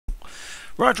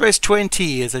Right, race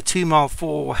 20 is a 2 mile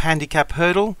 4 handicap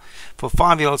hurdle for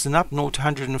 5-year-olds and up, 0 to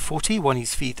 140. One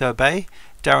is Fetho Bay,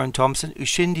 Darren Thompson,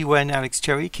 Ushindi Wen, Alex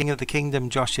Cherry, King of the Kingdom,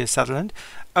 Joshua Sutherland,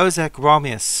 Ozak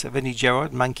Ramius, Vinnie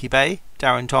Gerard, Monkey Bay,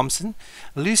 Darren Thompson,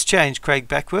 Loose Change, Craig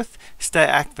Beckworth, Stay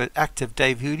Active,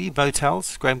 Dave Hooley,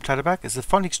 Motels, Graham Clatterback, as the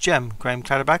Phonics Gem, Graham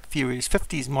Clatterback, Furious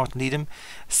 50s, Martin Needham,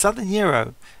 Southern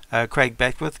Euro, Craig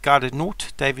Beckworth, Guarded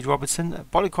Naught, David Robertson,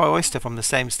 Bolikai Oyster from the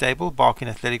same stable, Barking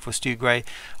Athletic for Stu Gray,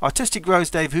 Artistic Rose,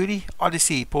 Dave Hooley,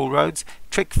 Odyssey, Paul Rhodes,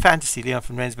 Trick Fantasy, Leon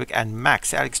from Rensburg, and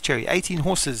Max, Alex Cherry. 18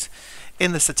 horses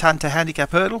in the Setana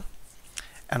handicap hurdle,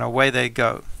 and away they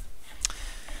go.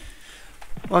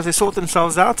 Well, as they sort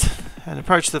themselves out and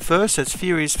approach the first, it's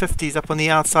Furious 50s up on the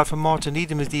outside from Martin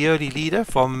Needham is the early leader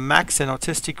from Max and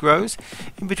Artistic Rose.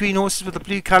 In between horses with the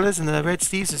blue colours and the red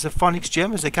sleeves is a Phonics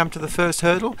Gem as they come to the first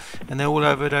hurdle, and they're all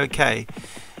over it okay.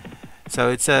 So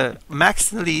it's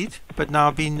Max in the lead, but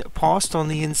now been passed on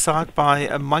the inside by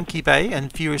Monkey Bay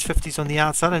and Furious 50s on the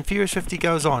outside, and Furious 50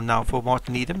 goes on now for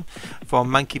Martin Needham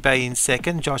from Monkey Bay in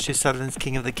second, Joshua Sutherland's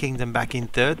King of the Kingdom back in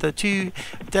third. The two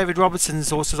David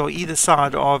Robertson's horses are either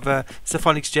side of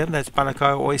Phonics Gem, that's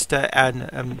Balakai Oyster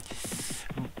and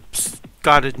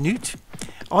Guarded Newt.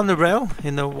 On the rail,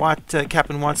 in the white cap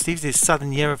and white sleeves, is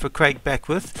Southern Euro for Craig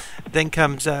Beckworth. Then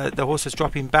comes the horse that's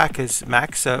dropping back as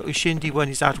Max. Ushindi when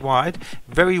he's out wide.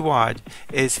 Very wide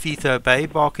is Fetho Bay.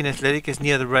 Barking Athletic is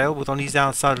near the rail with on his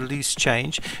outside a Loose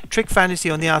Change. Trick Fantasy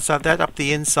on the outside that. Up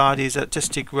the inside is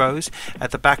Artistic Rose.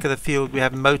 At the back of the field we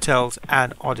have Motels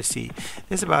and Odyssey.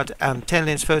 There's about 10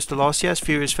 lengths first to last year as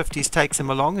Furious 50s takes them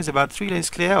along. There's about 3 lengths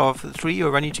clear of the 3 who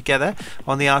are running together.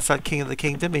 On the outside King of the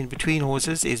Kingdom. In between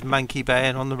horses is Monkey Bay,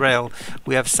 and on the rail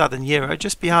we have Southern Euro.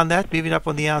 Just behind that, moving up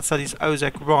on the outside, is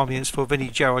Ozak Ramius for Vinnie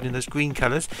Gerard in those green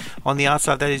colours. On the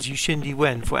outside that is Ushindi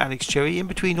Wen for Alex Cherry. In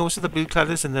between horses the blue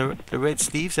colours and the red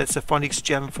sleeves, that's the Phonics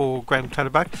Gem for Graham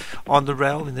Clatterback. On the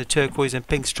rail in the turquoise and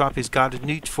pink stripe is Guarded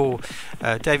Newt for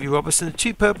Davey Robertson. The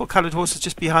two purple coloured horses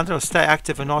just behind it are Stay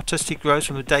Active and Artistic Rose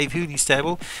from the Dave Hooley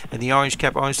stable, and the orange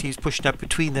cap orange sleeves pushing up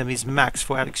between them is Max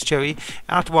for Alex Cherry.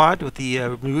 Out wide with the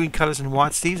maroon colours and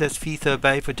white sleeves, that's Fetho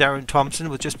Bay for Darren Thompson,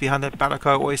 with just behind that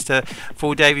Balakai Oyster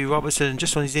for Davey Robertson, and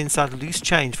just on his inside Loose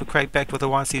Change for Craig Beck with the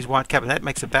white sleeves white cap, and that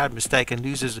makes a bad mistake and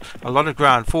loses a lot of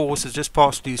ground. 4 horses just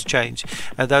past Loose Change.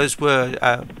 Those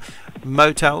were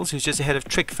Motels, who's just ahead of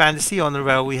Trick Fantasy. On the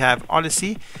rail we have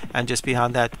Odyssey, and just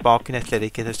behind that Barking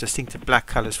Athletic in those distinctive black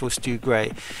colours for Stu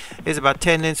Gray. There's about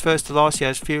 10 lengths first to last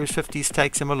year as Furious 50s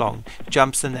takes him along.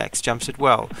 Jumps the next, jumps it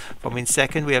well. From in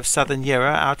second we have Southern Euro.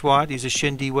 Out wide is a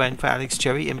Ushindi Wen for Alex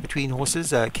Cherry. In between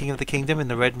horses King of the Kingdom in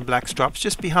the red and black stripes.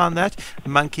 Just behind that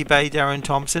Monkey Bay, Darren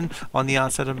Thompson. On the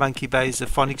outside of Monkey Bay is the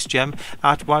Phonics Gem.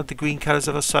 Out wide the green colours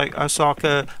of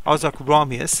Ozak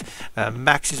Ramius.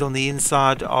 Max is on the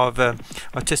inside of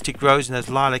Artistic Rose in those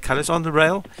lilac colours. On the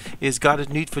rail is Guarded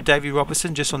Newt for Davey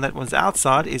Robertson. Just on that one's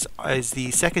outside is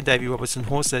the second Davey Robertson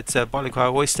horse, that's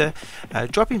Bolikai Oyster.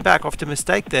 Dropping back after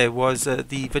mistake there was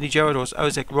the Vinnie Gerard horse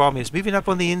Ozak Ramius. Moving up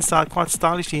on the inside quite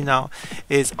stylishly now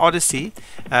is Odyssey.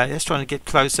 Just trying to get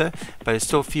closer, but it's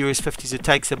still Furious 50s that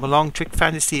takes them along. Trick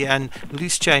Fantasy and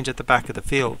Loose Change at the back of the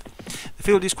field. The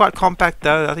field is quite compact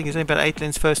though. I think it's only about 8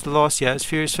 lengths first to last year as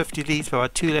Furious 50 leads by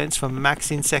about 2 lengths from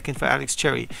Max in second for Alex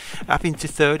Cherry. Up into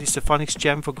third is the Phonics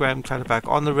Gem for Graham Clatterback.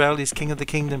 On the rail is King of the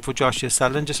Kingdom for Joshua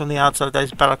Sutherland. Just on the outside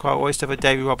there's Balakai Oyster for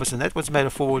Davey Robertson. That one's made a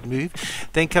forward move.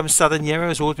 Then comes Southern Euro,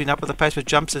 has always been up at the pace but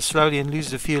jumps it slowly and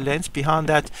loses a few lengths. Behind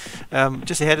that,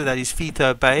 just ahead of that is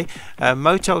Fetho Bay.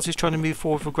 Motels is trying to move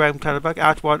forward for Graham Clatterback.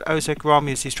 Out wide Ozak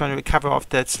Ramius is trying to recover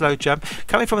after that slow jump.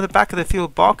 Coming from the back of the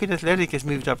field, Barking Athletic has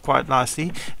moved up quite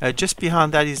nicely. Just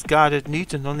behind that is Guarded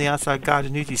Newt, and on the outside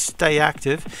Guarded Newt is Stay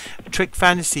Active. Trick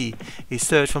Fantasy is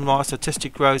third from last.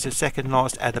 Artistic Rose is second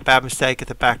last, and the bad mistake at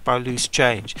the back by Loose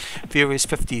Change. Furious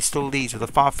 50 still leads with the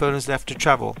 5 furlongs left to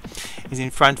travel. He's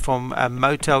in front from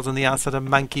Motels on the outside of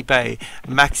Monkey Bay.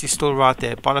 Max is still right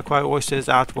there. Bolikai Oyster is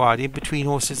out wide. In between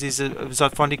horses is a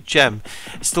Phonics Gem.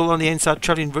 Still on the inside,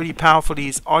 travelling really powerfully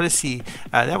is Odyssey.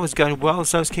 That was going well,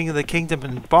 so is King of the Kingdom,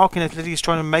 and Barking Athletic is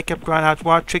trying to make up ground out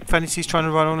wide. Trick Fantasy is trying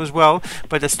to run on as well,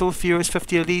 but there's still Furious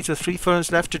 50 leads with 3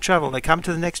 furlongs left to travel. They come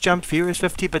to the next jump, Furious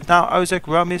 50, but now Ozak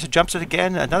Ramius jumps it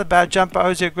again. Another bad jump by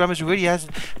Ozak Ramius. Really has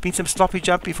been some sloppy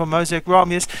jumping from Ozak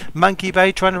Ramius. Monkey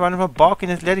Bay trying to run from Barking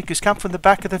Athletic, who's come from the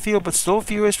back of the field, but still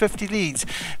Furious 50 leads.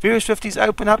 Furious 50's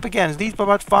open up again, leads by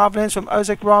about 5 lengths from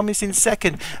Ozak Ramius in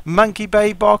second. Monkey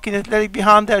Bay, Barking Athletic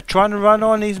behind that, trying to run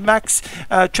on is Max.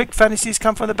 Trick Fantasies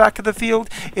come from the back of the field.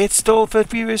 It's still for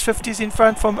Furious 50's in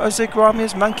front from Ozak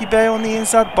Ramius. Monkey Bear on the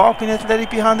inside, Barking Athletic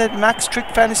behind that. Max Trick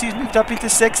Fantasies moved up into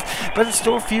 6th, but it's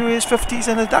still Furious 50s,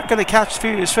 and they're not going to catch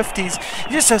Furious 50s.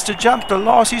 He just has to jump the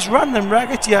last. He's run them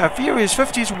ragged, yeah. Furious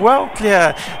 50s well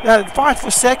clear. Fight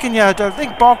for second, yeah. I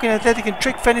think Barking Athletic and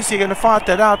Trick Fantasy are going to fight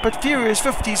that out, but Furious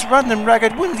 50s run them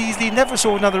ragged, wins easily, never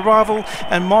saw another rival,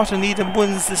 and Martin Needham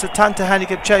wins the Setana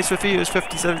handicap chase for Furious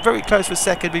 50s. So very close for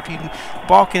second between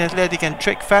Barking Athletic and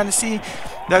Trick Fantasy.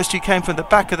 Those two came from the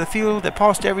back of the field. They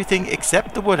passed everything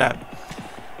except the winner.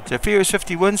 So Furious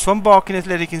 50 wins from Barking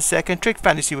Athletic in second, Trick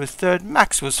Fantasy was third,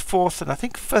 Max was fourth, and I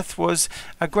think fifth was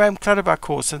a Graham Clutterbuck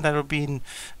horse, and that would have been,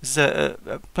 no,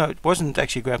 it wasn't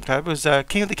actually Graham Clutterbuck, it was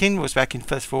King of the King was back in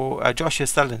fifth for Joshua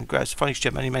Sullivan, Phonics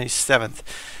Gym, only managed seventh.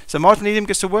 So Martin Needham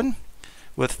gets a win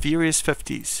with Furious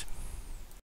 50s.